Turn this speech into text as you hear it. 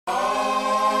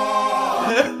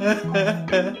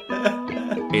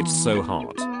It's so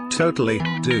hot. Totally,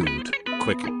 dude.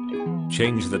 Quick.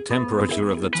 Change the temperature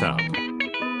of the tub.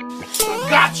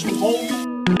 Got you, homie.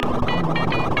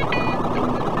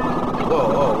 Whoa,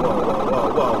 whoa, whoa,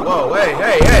 whoa, whoa, whoa, whoa, hey,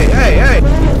 hey, hey, hey, hey!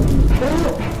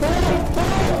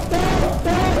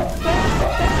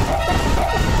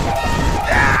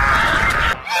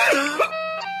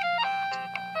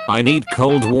 I need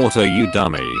cold water, you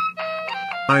dummy.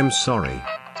 I'm sorry.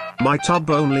 My tub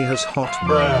only has hot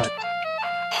mode.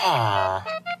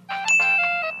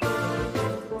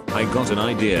 I got an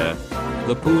idea.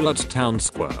 The pool at Town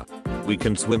Square. We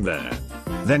can swim there.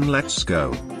 Then let's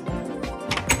go.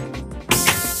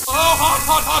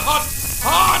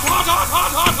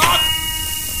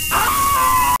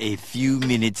 A few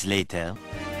minutes later.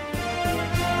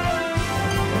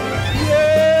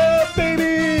 Yeah,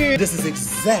 baby! This is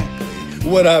exactly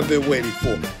what I've been waiting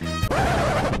for.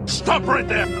 Stop right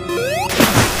there!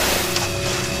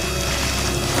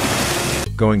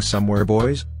 Going somewhere,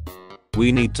 boys?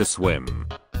 We need to swim.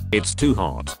 It's too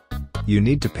hot. You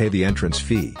need to pay the entrance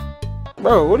fee.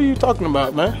 Bro, what are you talking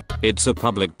about, man? It's a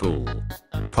public pool.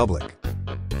 Public.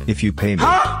 If you pay me.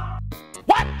 Huh?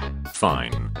 What?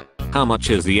 Fine. How much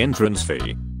is the entrance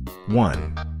fee?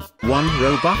 1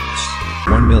 Robux?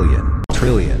 1 million,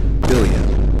 trillion,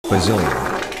 billion, bazillion,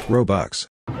 Robux.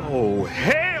 Oh,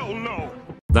 hell no!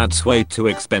 That's way too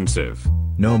expensive.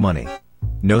 No money.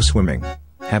 No swimming.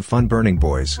 Have fun burning,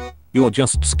 boys. You're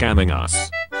just scamming us.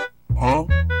 Huh?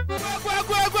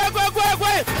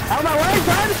 Out of my way,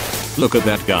 son! Look at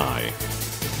that guy.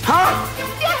 Huh?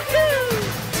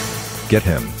 Get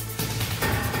him.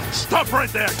 Stop right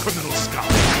there, criminal scum!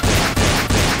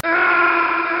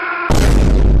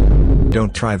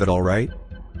 Don't try that, alright?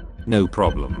 No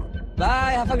problem.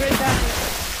 Bye, have a great time.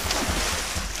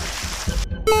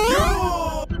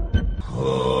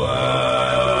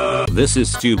 This is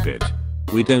stupid.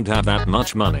 We don't have that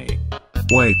much money.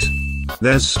 Wait.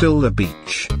 There's still the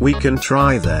beach. We can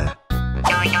try there.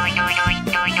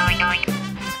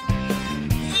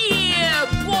 Yeah,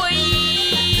 boy!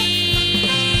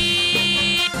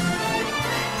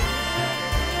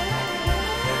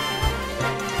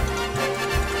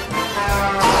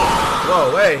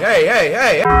 Whoa, hey, hey, hey,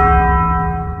 hey!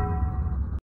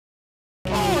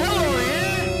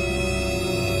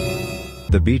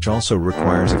 The beach also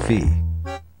requires a fee.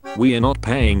 We are not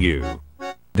paying you.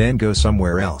 Then go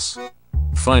somewhere else.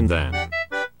 Fine then.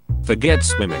 Forget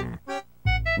swimming.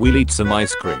 We'll eat some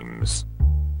ice creams.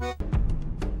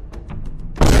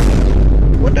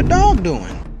 What the dog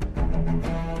doing?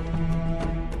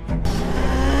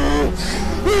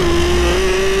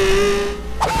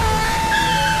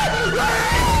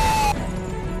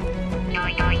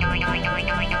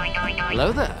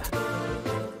 Hello there.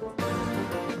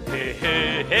 Hey,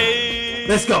 hey, hey!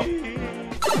 Let's go.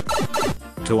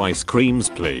 2 ice creams,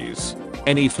 please.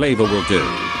 Any flavor will do.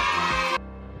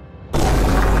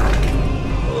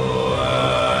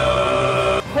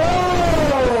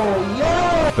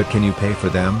 But can you pay for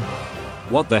them?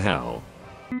 What the hell?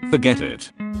 Forget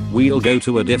it. We'll go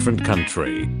to a different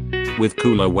country. With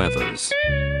cooler weathers.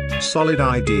 Solid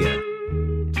idea.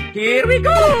 Here we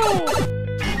go!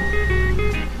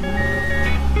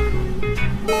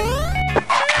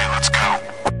 Okay, let's go.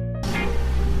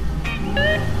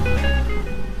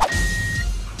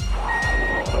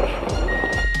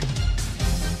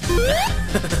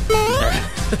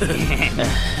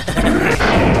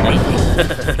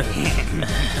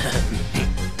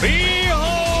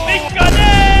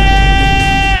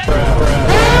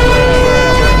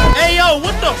 Hey, yo,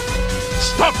 what the?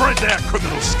 Stop right there,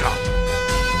 criminal scum!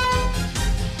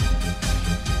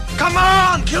 Come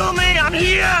on, kill me, I'm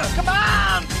here. Come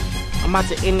on. I'm about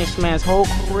to end this man's whole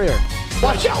career.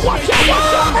 Watch out, watch out,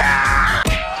 watch out.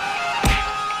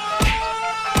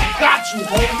 Got you,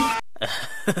 homie.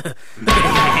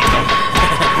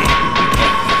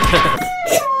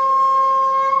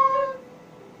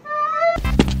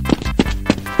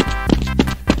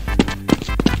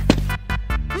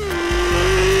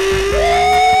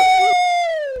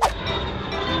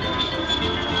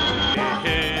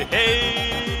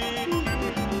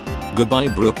 Goodbye,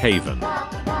 Brookhaven.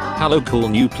 Hello, cool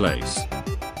new place.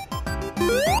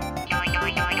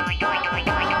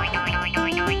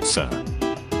 Sir,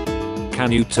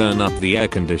 can you turn up the air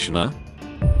conditioner?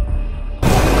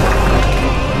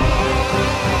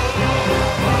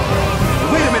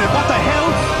 Wait a minute, what the hell?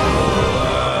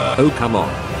 Oh, come on.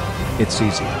 It's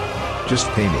easy. Just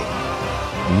pay me.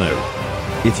 No.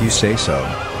 If you say so.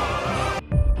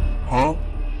 Huh?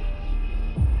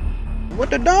 What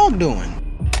the dog doing?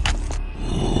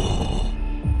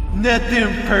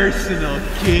 Nothing personal,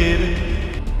 kid.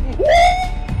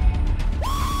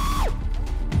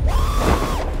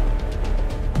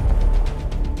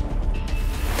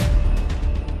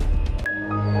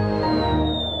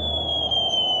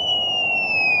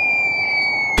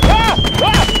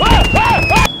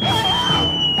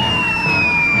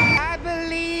 I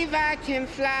believe I can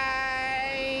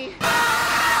fly.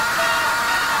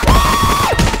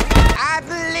 I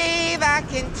believe I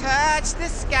can touch the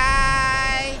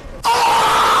sky.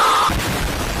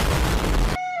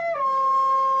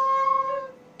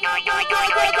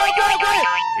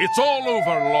 It's all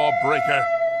over, lawbreaker.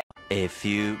 A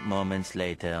few moments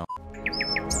later.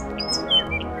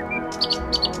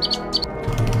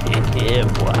 Yeah,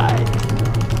 boy.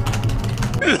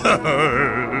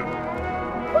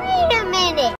 Wait a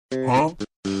minute. Huh?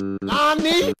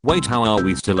 Wait, how are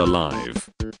we still alive?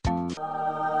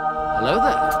 Hello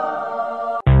there.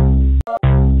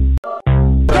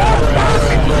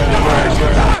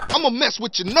 I'ma mess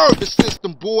with your nervous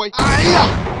system, boy.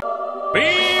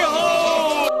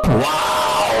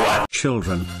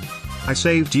 Children, I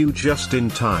saved you just in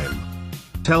time.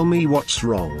 Tell me what's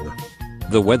wrong.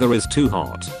 The weather is too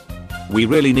hot. We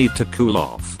really need to cool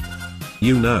off.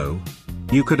 You know,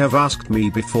 you could have asked me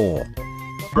before.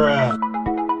 Bruh.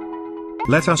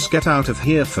 Let us get out of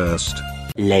here first.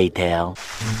 Later.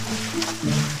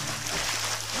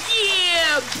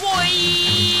 Yeah, boy!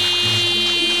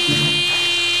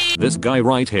 This guy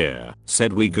right here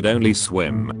said we could only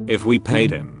swim if we paid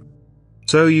him.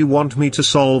 So you want me to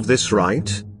solve this,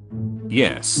 right?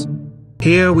 Yes.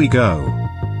 Here we go.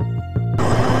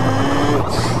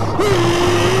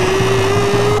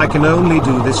 I can only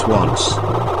do this once.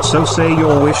 So say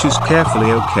your wishes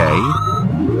carefully,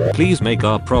 okay? Please make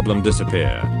our problem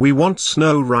disappear. We want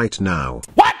snow right now.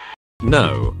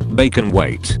 No, bacon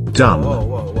wait. Done. Whoa,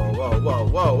 whoa, whoa, whoa, whoa,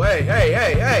 whoa, hey, hey,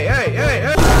 hey, hey, hey, hey,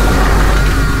 hey!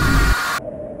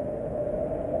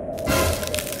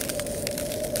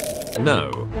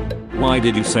 No. Why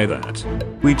did you say that?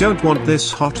 We don't want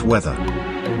this hot weather.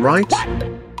 Right?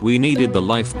 We needed the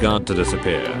lifeguard to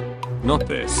disappear. Not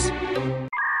this.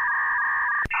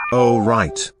 Oh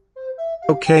right.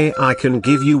 Okay, I can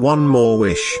give you one more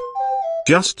wish.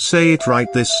 Just say it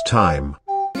right this time.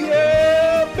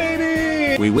 Yeah,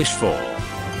 baby! We wish for.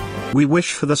 We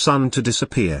wish for the sun to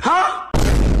disappear.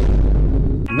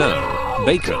 No,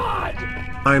 bacon.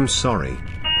 I'm sorry.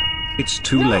 It's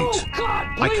too late.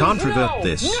 I can't revert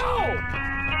this.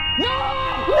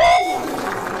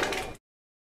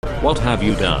 What have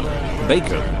you done,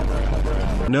 bacon?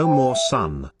 No more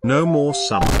sun. No more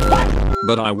summer.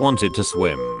 But I wanted to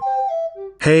swim.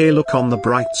 Hey, look on the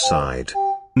bright side.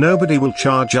 Nobody will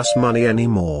charge us money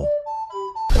anymore.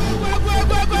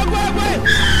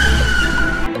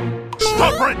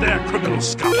 Stop right there, criminal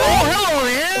scum.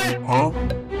 Huh?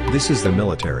 This is the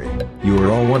military. You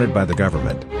are all wanted by the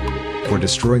government for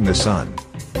destroying the sun.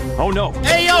 Oh no.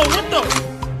 Hey, yo, what the?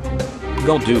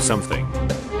 Go do something.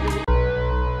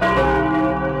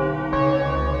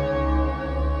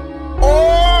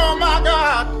 Oh my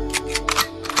god!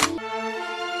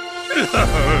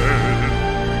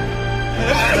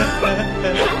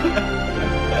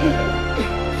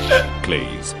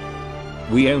 Please.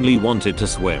 We only wanted to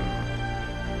swim.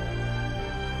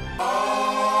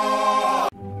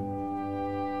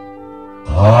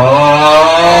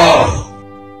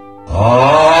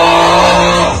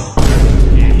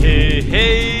 Hey,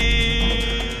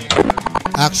 hey.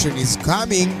 Action is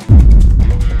coming.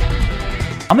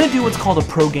 I'm gonna do what's called a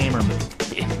pro gamer move.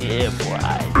 Yeah, boy.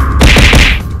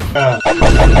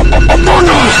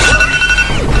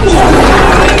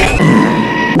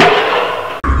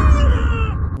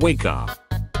 Wake up.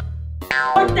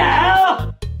 What the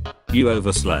hell? You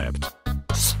overslept.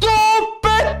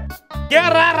 Stupid!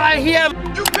 Get out of here!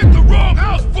 You picked the wrong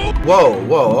house, fool. Whoa,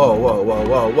 whoa, whoa, whoa, whoa,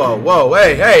 whoa, whoa, whoa,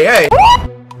 hey, hey, hey!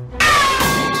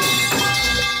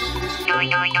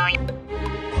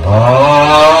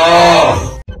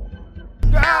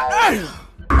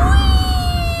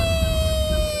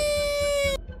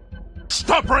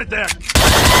 Stop right there.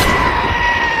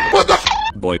 What the?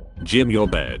 Boy, Jim, your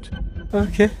bed.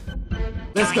 Okay.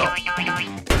 Let's go.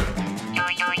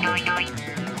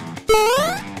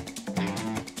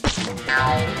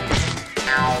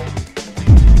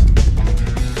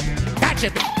 Catch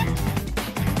it!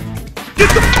 Get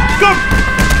the fuck up.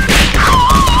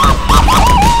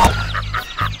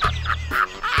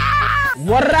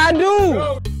 What did I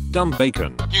do? Dumb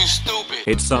bacon. You stupid.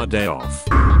 It's our day off.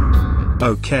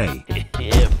 Okay.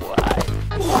 Yeah, boy.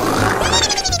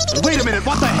 Wait a minute,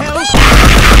 what the hell?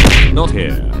 Not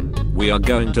here. We are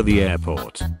going to the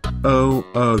airport. Oh,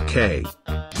 okay.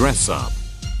 Dress up.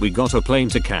 We got a plane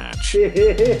to catch.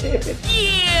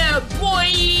 Yeah, boy!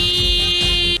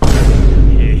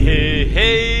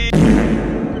 Hey.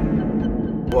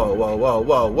 Whoa, whoa, whoa,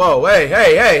 whoa, whoa,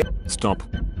 hey. Stop.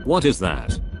 What is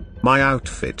that? My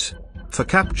outfit. For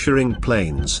capturing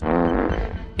planes.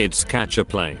 It's catch a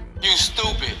plane. You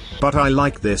stupid. But I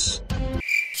like this.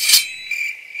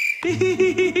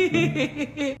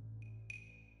 Hey.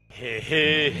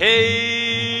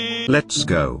 Let's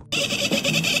go.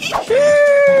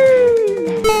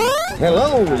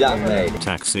 Hello, young lady.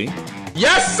 Taxi?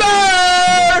 Yes,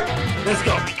 sir! Let's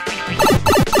go.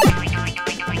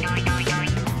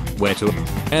 Where to?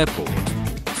 Airport.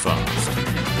 Fast.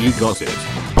 You got it.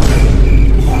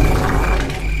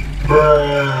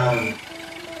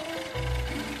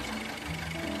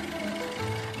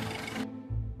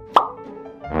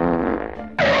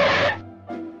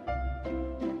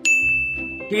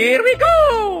 Here we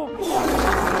go!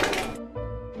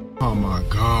 Oh my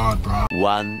god, bro.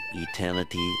 One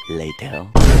eternity later.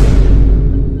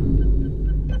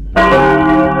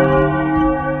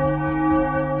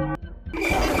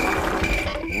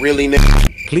 Really,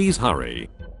 Please hurry.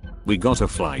 We got a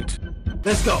flight.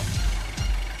 Let's go.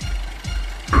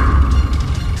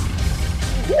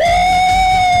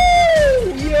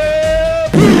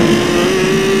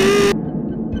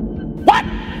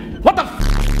 What the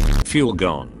f? Fuel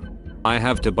gone. I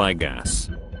have to buy gas.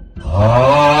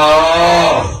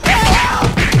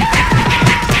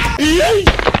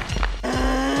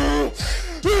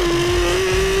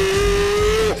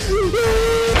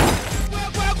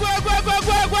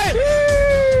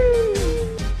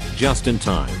 Just in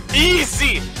time.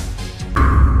 Easy!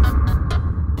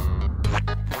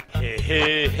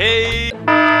 Hey.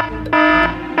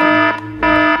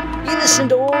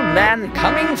 Innocent old man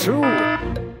coming through.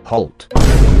 Halt.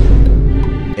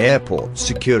 Airport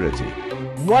security.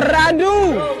 What'd I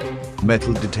do?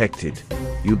 Metal detected.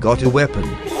 You got a weapon.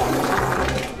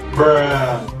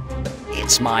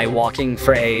 It's my walking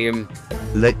frame.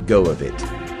 Let go of it,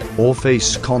 or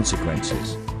face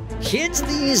consequences. Kids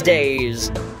these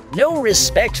days, no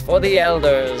respect for the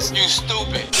elders. You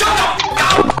stupid.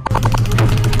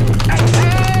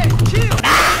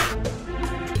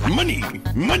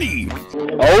 Money.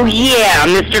 Oh yeah,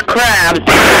 Mr. Krabs.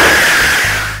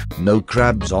 No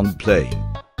crabs on plane.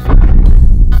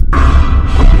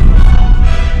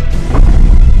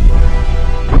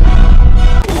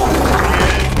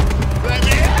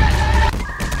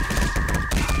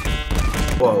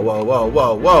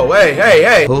 Whoa,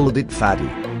 hey. Hold it, fatty.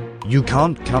 You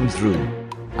can't come through.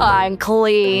 I'm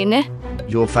clean.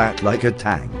 You're fat like a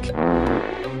tank.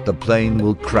 The plane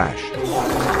will crash.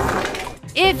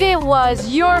 If it was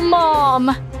your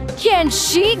mom, can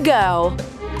she go?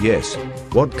 Yes.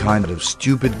 What kind of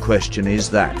stupid question is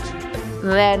that?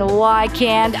 Then why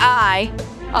can't I?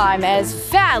 I'm as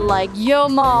fat like your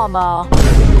mama.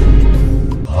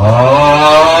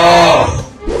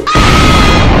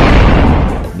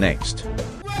 Next.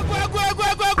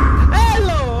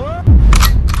 Hello!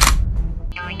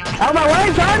 On my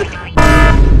way, son!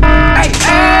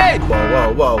 Hey!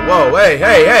 Whoa,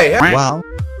 hey. Wow.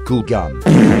 Cool gun.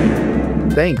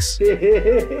 Thanks. Yeah,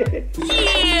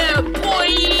 boy!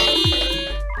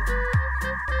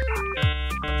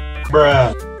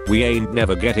 Bruh. We ain't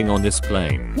never getting on this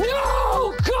plane.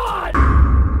 No, God!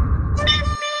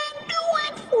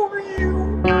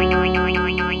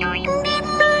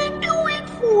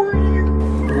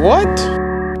 What?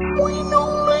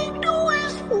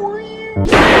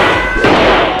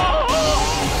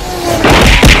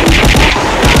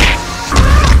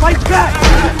 Like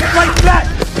that!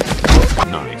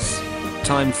 Nice.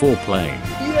 Time for plane.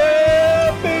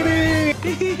 Yeah, baby!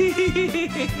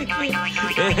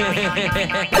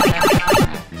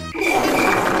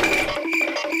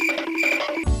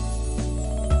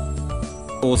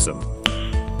 Awesome.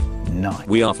 Nice.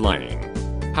 We are flying.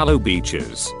 Hello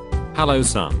beaches. Hello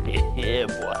sun. Yeah,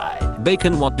 boy.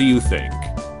 Bacon, what do you think?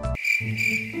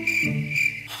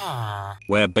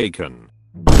 Where bacon?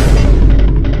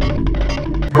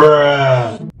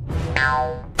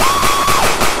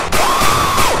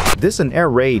 This an air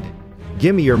raid.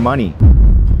 Give me your money.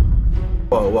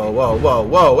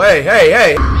 Whoa,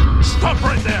 hey. Stop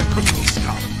right there, criminal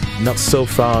scum. Not so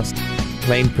fast.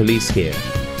 Plain police here.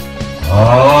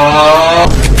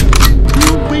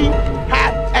 We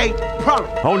have a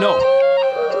problem. Oh no.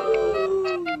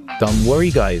 Don't worry,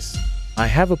 guys. I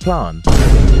have a plan. Bye,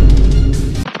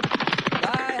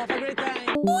 have a great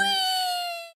time.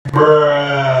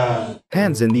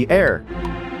 Hands in the air.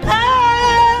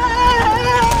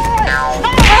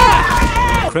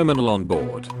 Criminal on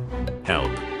board.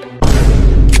 Help.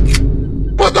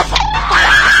 What the f?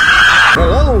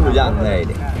 Hello, young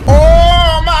lady.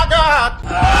 Oh my God!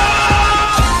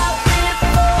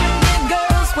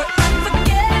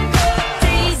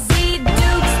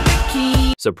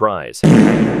 Surprise.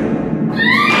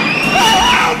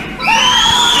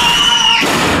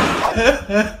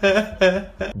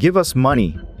 Give us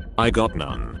money. I got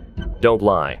none. Don't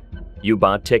lie. You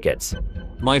bought tickets.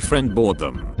 My friend bought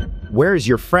them. Where is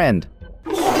your friend?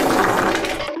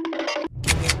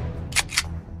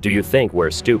 Do you think we're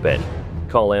stupid?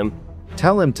 Call him.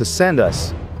 Tell him to send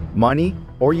us money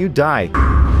or you die.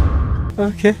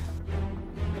 Okay.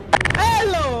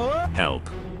 Help.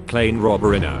 Plane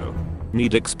robberino.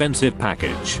 Need expensive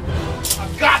package. I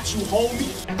got you,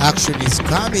 homie. Action is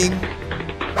coming.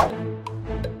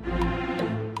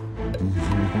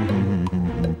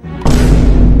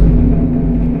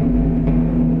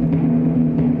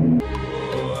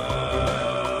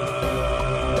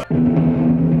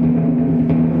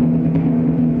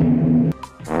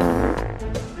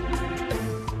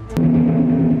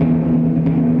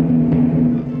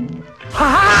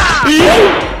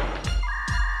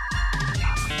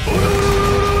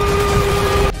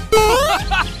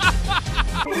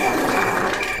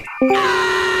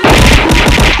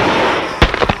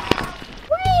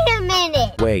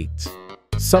 Wait.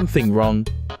 Something wrong.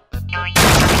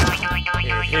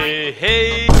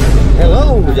 Hey.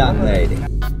 Hello, young lady.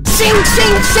 Sing,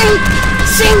 sing, sing!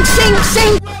 Sing, sing,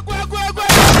 sing!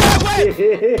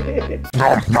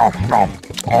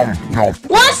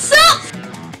 What's up?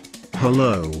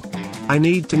 Hello. I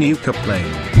need to nuke a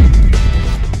plane.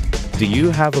 Do you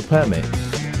have a permit?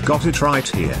 Got it right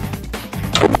here.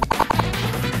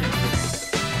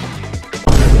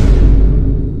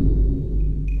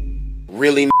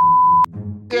 Really?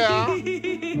 Yeah.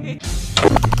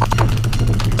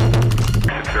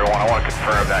 I want to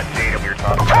confirm that datum you're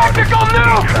talking about. Tactical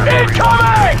nuke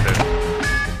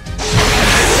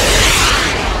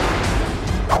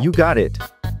incoming! You got it.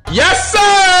 Yes,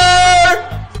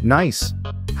 sir! Nice.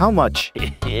 How much?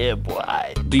 Yeah,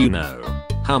 boy. Do you know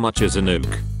how much is a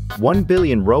nuke? 1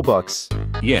 billion Robux.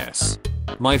 Yes.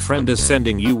 My friend is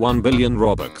sending you 1 billion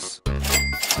Robux.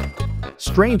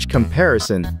 Strange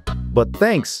comparison, but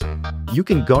thanks. You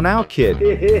can go now, kid.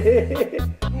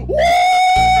 Woo!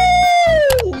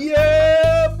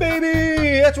 Yeah,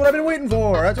 baby! That's what I've been waiting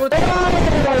for. That's what.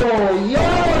 Oh, yo!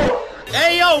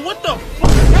 Hey, yo, what the?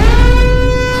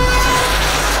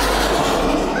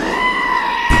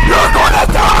 You're gonna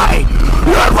die!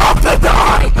 You're about to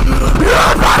die!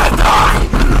 You're gonna die!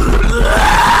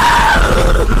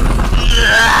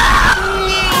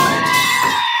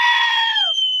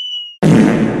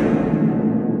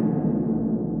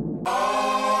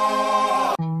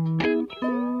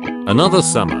 Another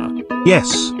summer.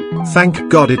 Yes. Thank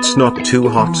God it's not too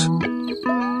hot.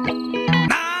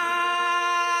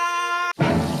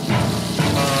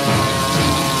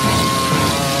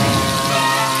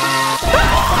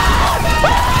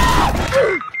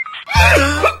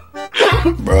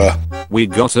 Bruh. We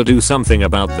gotta do something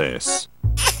about this.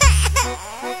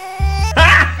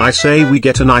 I say we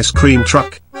get an ice cream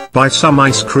truck. Buy some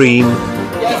ice cream.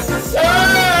 Yes, sir!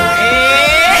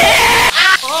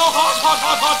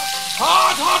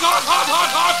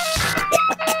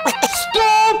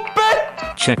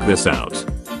 Stupid! Check this out.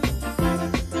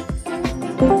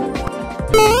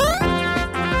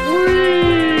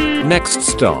 Next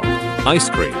stop. Ice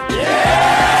cream.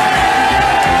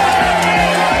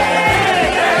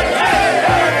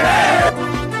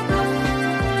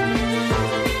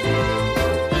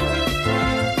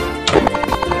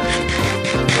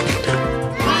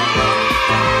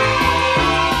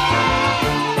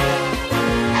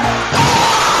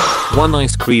 One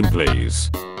ice cream, please.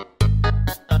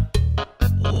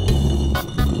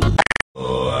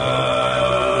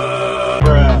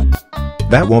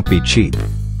 That won't be cheap.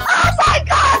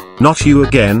 Not you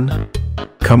again.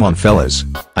 Come on, fellas.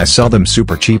 I sell them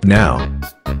super cheap now.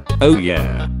 Oh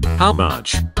yeah. How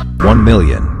much? 1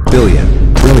 million,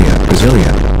 billion, trillion,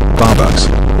 bazillion, Bobucks,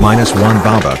 minus 1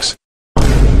 Bobucks.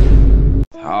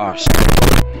 Oh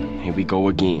shit. Here we go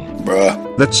again.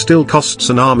 Bruh. That still costs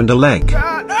an arm and a leg.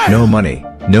 No money,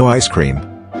 no ice cream.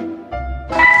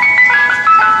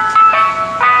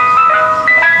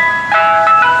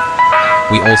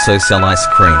 We also sell ice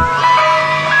cream.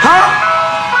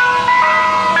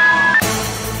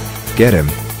 Get him.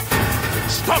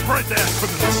 Stop right there,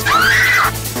 criminals!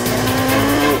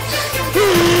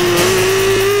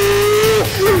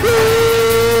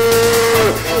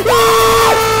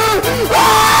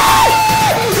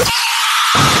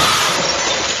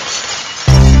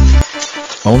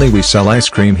 Only we sell ice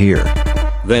cream here.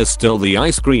 There's still the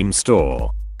ice cream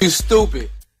store. You stupid.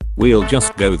 We'll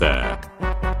just go there.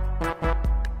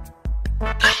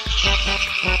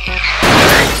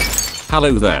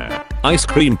 Hello there. Ice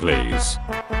cream please.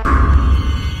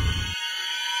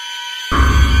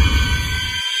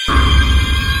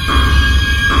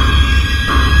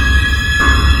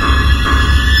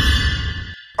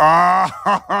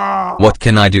 What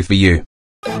can I do for you?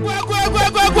 Say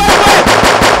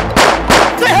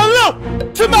hello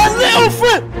to my little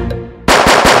friend!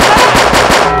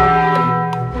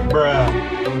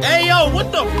 Bruh. Hey yo,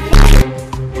 what the f?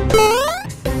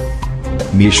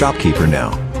 Me a shopkeeper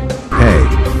now. Hey.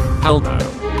 Hell no.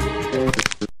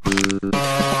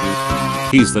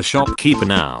 He's the shopkeeper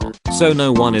now, so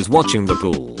no one is watching the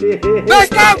pool. Let's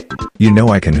go! You know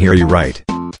I can hear you right.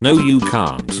 No you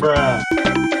can't. Bruh.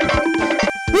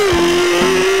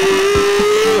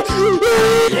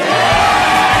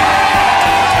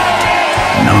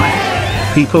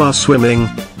 People are swimming,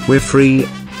 we're free.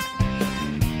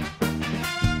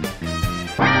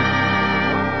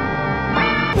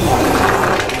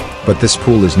 But this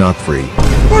pool is not free.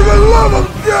 For the love of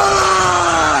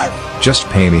God! Just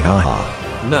pay me, haha.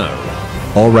 No.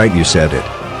 Alright, you said it.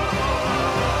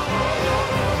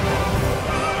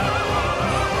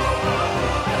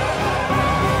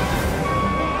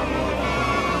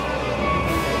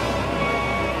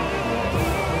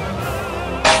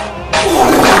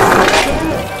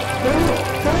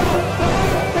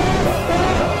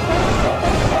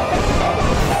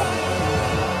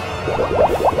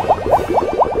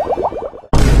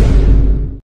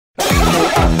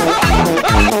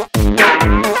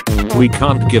 We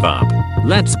can't give up.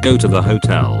 Let's go to the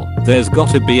hotel. There's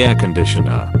gotta be air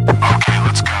conditioner. Okay,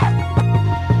 let's go.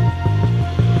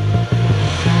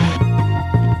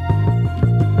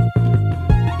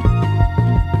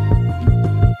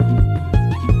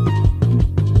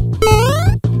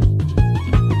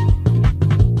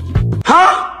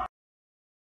 Huh?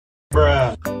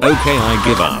 Bruh. Okay, I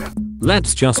give up.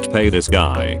 Let's just pay this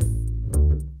guy.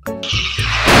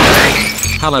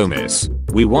 Hello miss.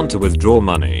 We want to withdraw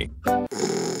money. Bruh.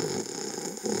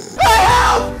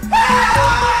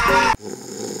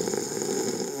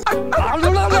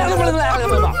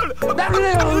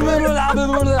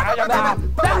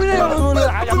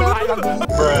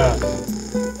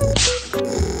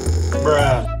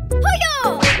 Bruh.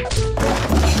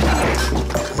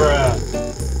 Bruh.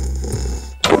 Bruh.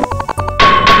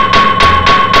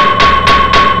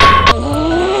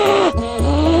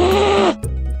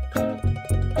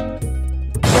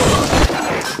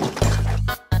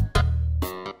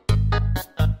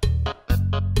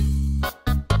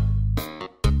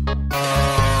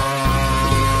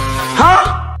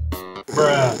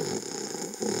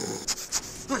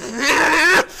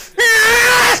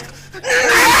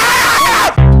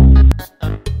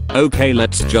 Okay,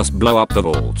 let's just blow up the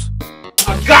vault.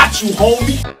 I got you,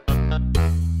 homie.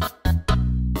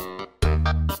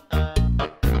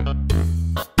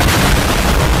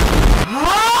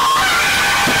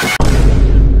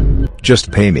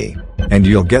 Just pay me, and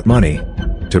you'll get money.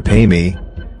 To pay me?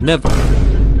 Never.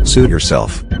 Suit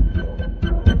yourself.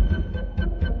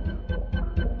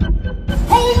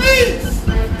 Police!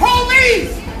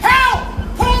 Police! Help!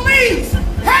 Police!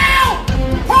 Help!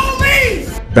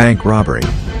 Police! Bank robbery.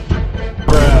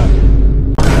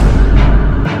 Bruh.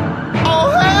 Oh,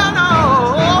 hell no!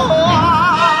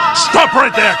 Stop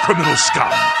right there, criminal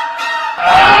scum!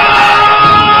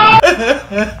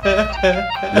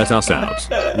 Let us out.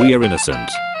 We are innocent.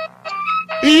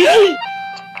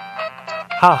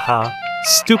 Haha.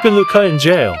 Stupid Luca in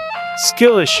jail.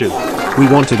 Skill issue. We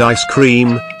wanted ice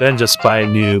cream. Then just buy a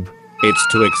noob. It's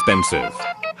too expensive.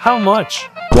 How much?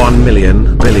 1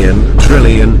 million, billion,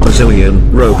 trillion,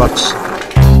 bazillion, Robux.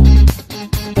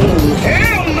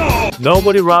 Hell no!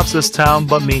 Nobody robs this town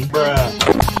but me. Bruh.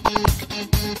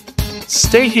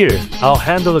 Stay here. I'll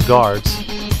handle the guards.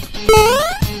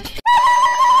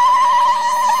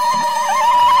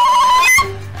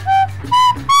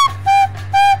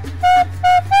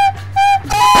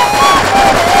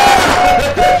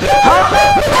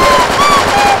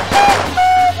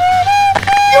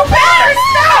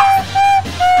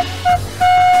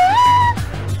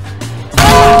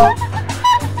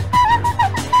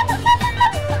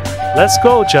 Let's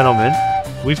go, gentlemen.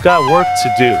 We've got work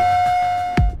to do.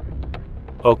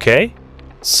 Okay?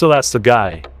 So that's the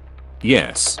guy.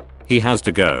 Yes. He has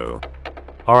to go.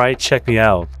 Alright, check me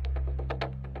out.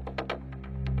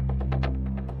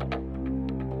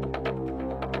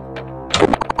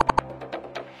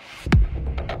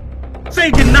 Say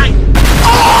goodnight!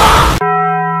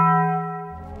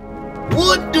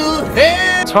 What the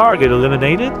hell? Target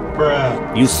eliminated?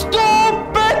 Bruh. You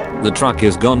stupid! The truck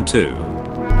is gone too.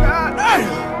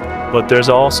 But there's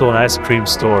also an ice cream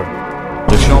store.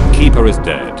 The shopkeeper is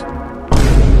dead.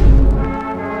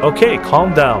 Okay,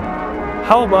 calm down.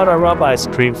 How about I rub ice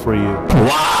cream for you?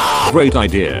 Wow! Great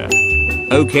idea.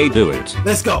 Okay, do it.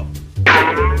 Let's go.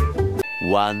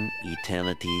 One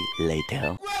eternity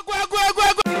later.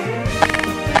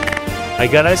 I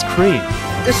got ice cream.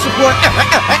 It's your boy.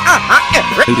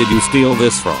 Who did you steal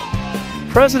this from?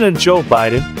 President Joe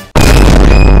Biden.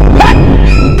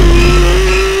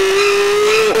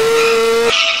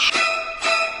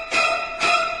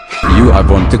 You are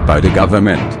wanted by the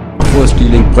government for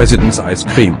stealing president's ice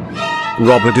cream.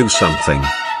 Robber, do something.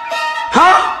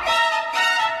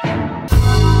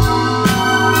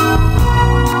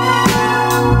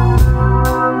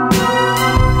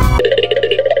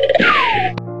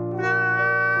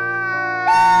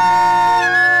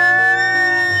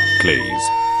 Please.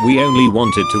 We only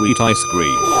wanted to eat ice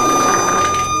cream.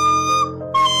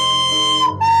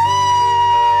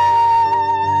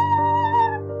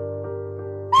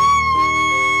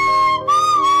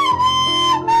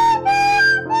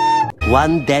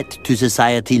 One debt to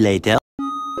society later.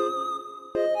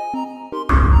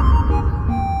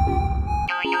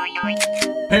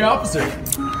 Hey, officer.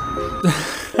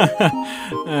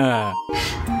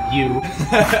 You.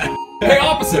 Hey,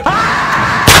 officer.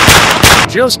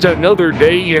 Just another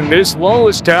day in this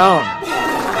lawless town.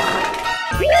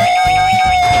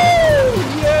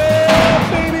 Yeah,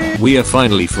 baby. We are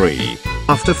finally free.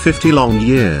 After 50 long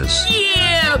years.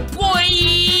 Yeah, boy.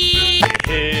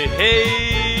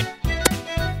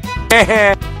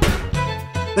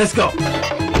 Let's go.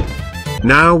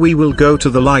 Now we will go to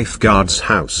the lifeguard's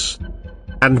house.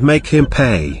 And make him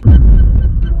pay.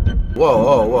 Whoa,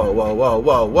 whoa, whoa, whoa, whoa,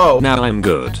 whoa, whoa. Now I'm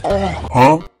good.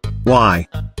 Huh? Why?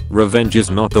 Revenge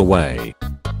is not the way.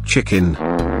 Chicken.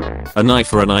 An eye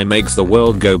for an eye makes the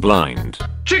world go blind.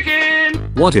 Chicken!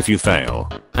 What if you fail,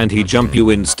 and he jump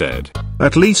you instead?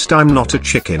 At least I'm not a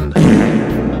chicken.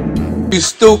 You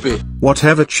stupid.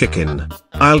 Whatever chicken.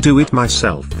 I'll do it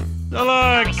myself. The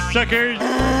legs, suckers!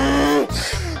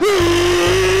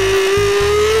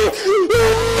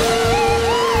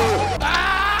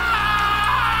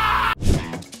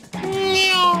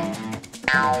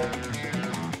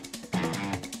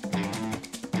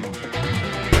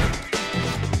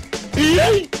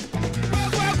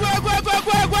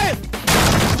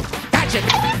 Catch it.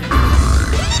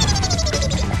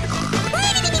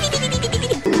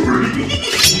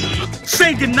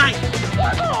 Say goodnight!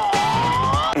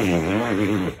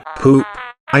 Poop.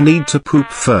 I need to poop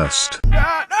first.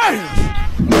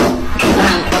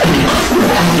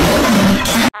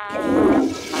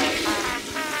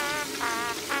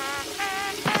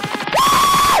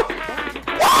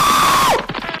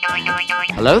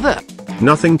 Hello there.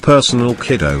 Nothing personal,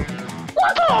 kiddo.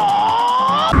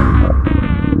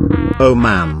 Oh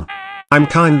man. I'm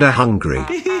kinda hungry.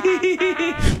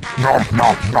 Nom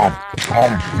nom nom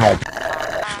nom nom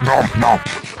nom nom.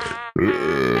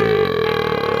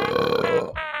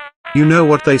 You know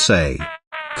what they say.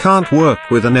 Can't work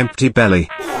with an empty belly.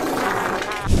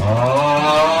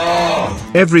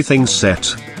 Everything's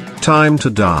set. Time to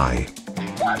die.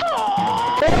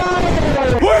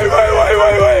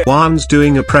 Wait. Juan's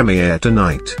doing a premiere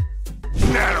tonight.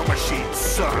 Nano machine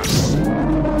sucks.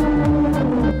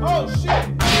 Oh shit.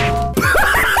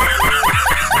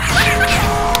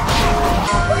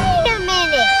 Wait a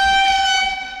minute.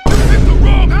 You picked the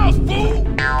wrong house, fool.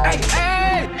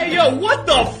 Hey, yo, what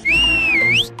the f?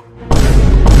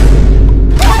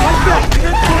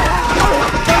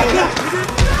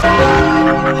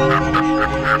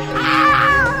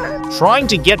 Trying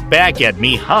to get back at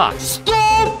me, huh?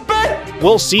 Stupid!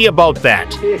 We'll see about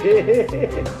that.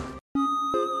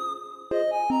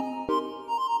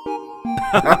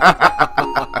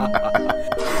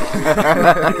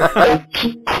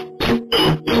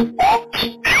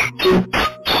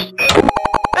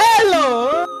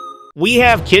 Hello! We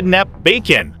have kidnapped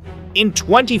Bacon. In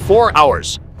 24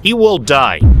 hours, he will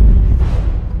die.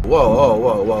 Whoa, whoa,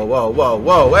 whoa, whoa, whoa, whoa,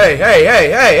 whoa.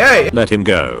 Hey. Let him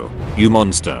go, you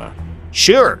monster.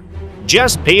 Sure,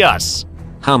 just pay us.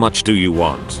 How much do you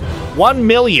want? 1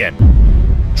 million.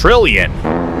 Trillion.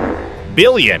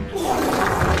 Billion.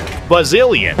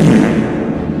 Bazillion.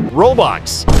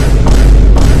 Roblox.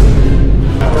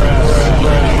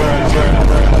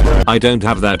 I don't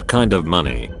have that kind of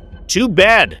money. Too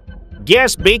bad.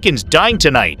 Guess Bacon's dying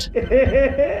tonight.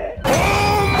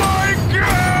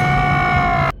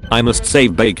 I must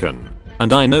save Bacon.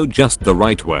 And I know just the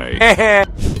right way.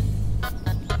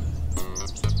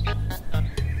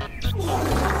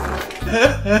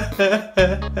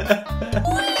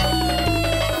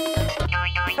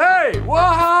 Hey,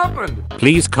 what happened?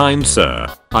 Please, kind sir.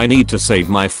 I need to save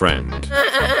my friend.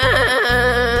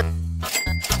 I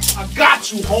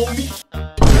got you, homie!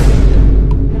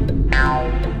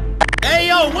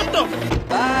 yo, what the?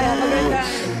 Bye, have a great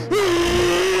time.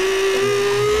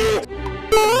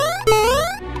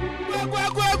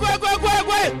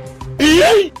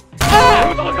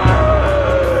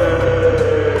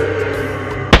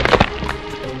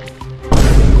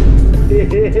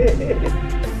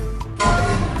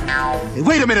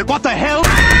 Wait a minute, what the hell?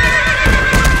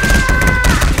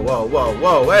 Whoa, whoa,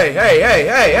 whoa, hey, hey, hey,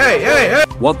 hey, hey, hey, hey!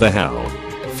 What the hell?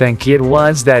 Think it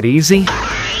was that easy?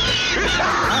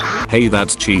 Hey,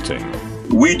 that's cheating.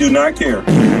 We do not care.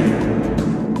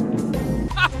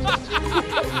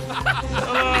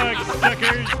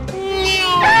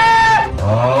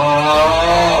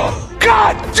 Oh,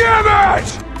 God damn it!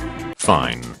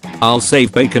 Fine. I'll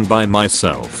save bacon by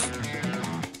myself.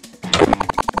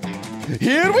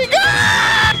 Here we go!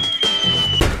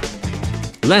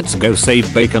 Let's go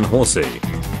save bacon, horsey.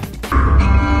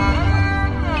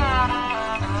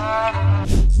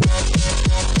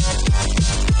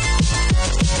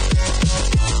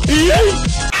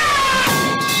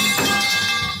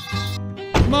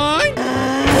 Mine?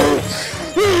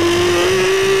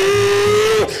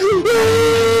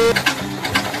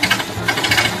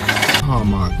 Oh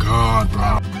my God,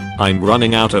 bro. I'm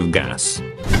running out of gas.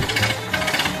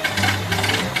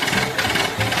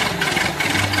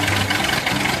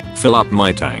 Fill up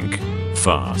my tank.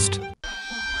 Fast.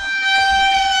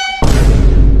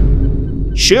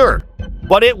 Sure,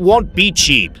 but it won't be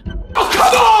cheap. Oh,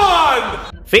 come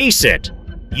on! Face it,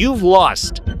 you've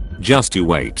lost. Just you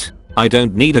wait. I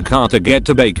don't need a car to get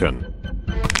to bacon.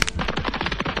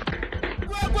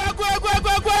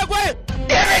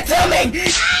 Give it to me!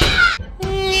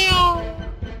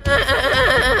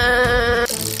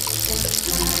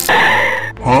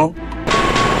 Huh?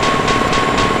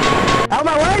 Out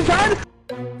my way, son!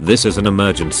 This is an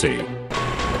emergency.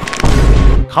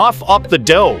 Cough up the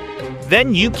dough,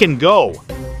 then you can go.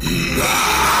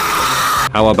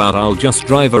 How about I'll just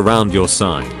drive around your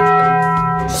sign?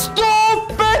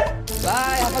 Stupid!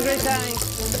 Bye, have a great time.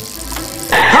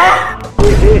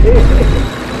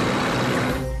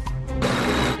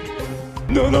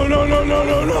 No, no, no, no, no,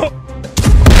 no, no!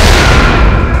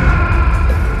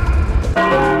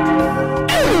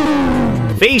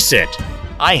 Face it,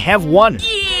 I have one.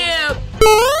 Yeah!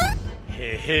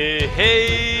 Hey, hey,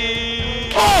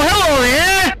 hey. Oh, hello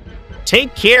there!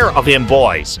 Take care of him,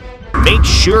 boys. Make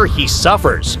sure he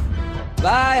suffers.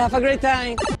 Bye, have a great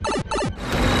time.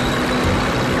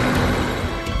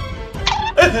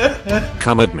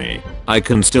 Come at me. I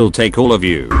can still take all of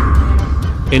you.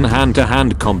 In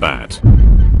hand-to-hand combat.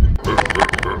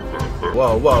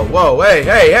 Whoa, whoa, whoa, hey,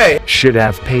 hey, hey! Should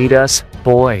have paid us,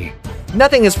 boy.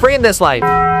 Nothing is free in this life.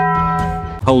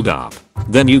 Hold up.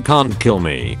 Then you can't kill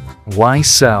me. Why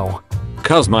so?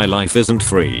 'Cause my life isn't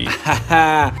free.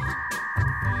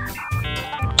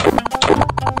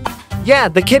 Yeah,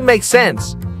 the kid makes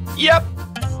sense. Yep.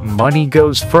 Money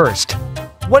goes first.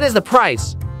 What is the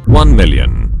price? 1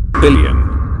 million.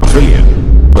 Billion. Trillion.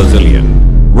 Bazillion.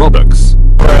 Roblox.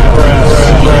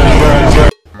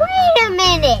 Wait a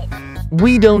minute.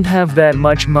 We don't have that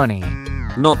much money.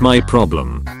 Not my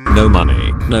problem. No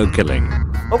money, no killing.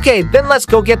 Okay, then let's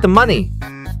go get the money.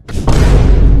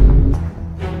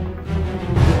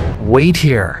 Wait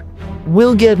here.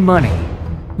 We'll get money,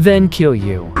 then kill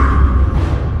you.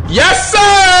 Yes, sir!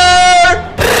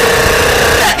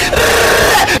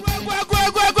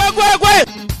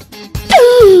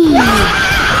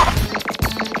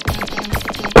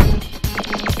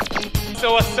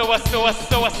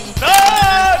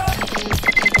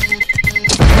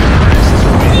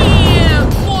 Yeah,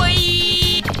 boy!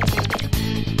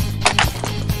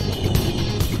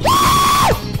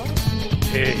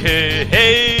 Hey, hey,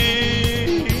 hey.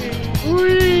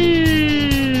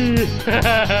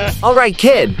 All right,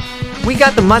 kid. We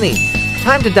got the money.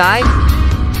 Time to die.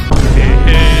 Say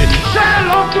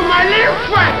hello to my little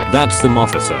friend! That's the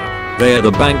officer. They're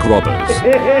the bank robbers.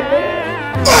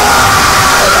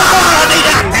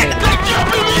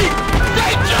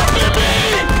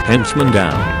 Henchman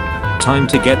down. Time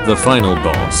to get the final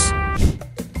boss.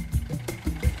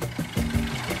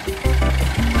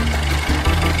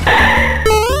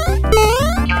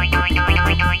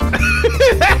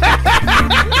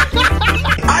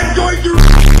 I'm going to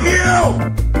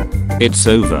you! It's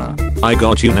over. I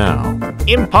got you now.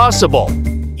 Impossible.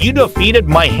 You defeated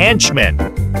my henchman.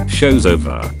 Show's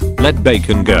over. Let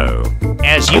bacon go.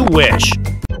 As you wish.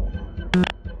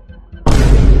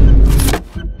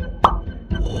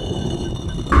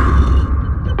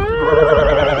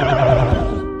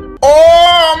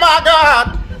 Oh my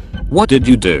God! What did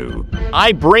you do?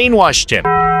 I brainwashed him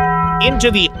into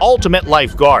the ultimate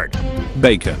lifeguard.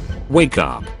 Bacon, wake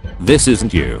up. This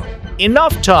isn't you.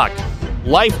 Enough talk.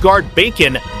 Lifeguard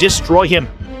Bacon, destroy him.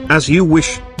 As you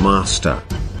wish, master.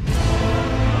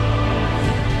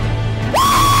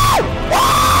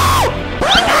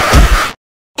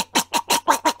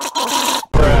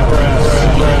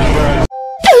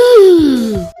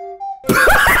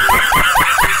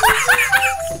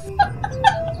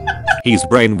 He's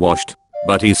brainwashed,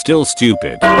 but he's still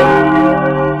stupid.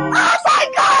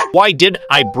 Why did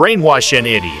I brainwash an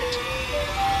idiot?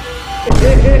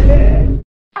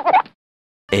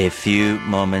 A few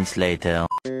moments later.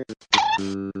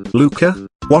 Luca,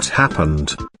 what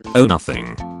happened? Oh,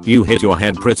 nothing. You hit your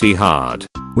head pretty hard.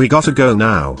 We gotta go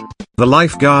now. The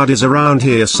lifeguard is around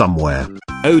here somewhere.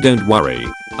 Oh, don't worry.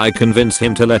 I convince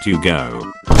him to let you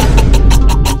go.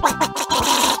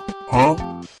 Huh?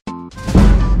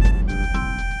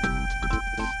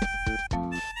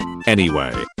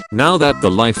 Anyway, now that the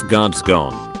lifeguard's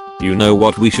gone, you know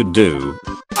what we should do?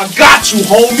 I got you,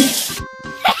 homie!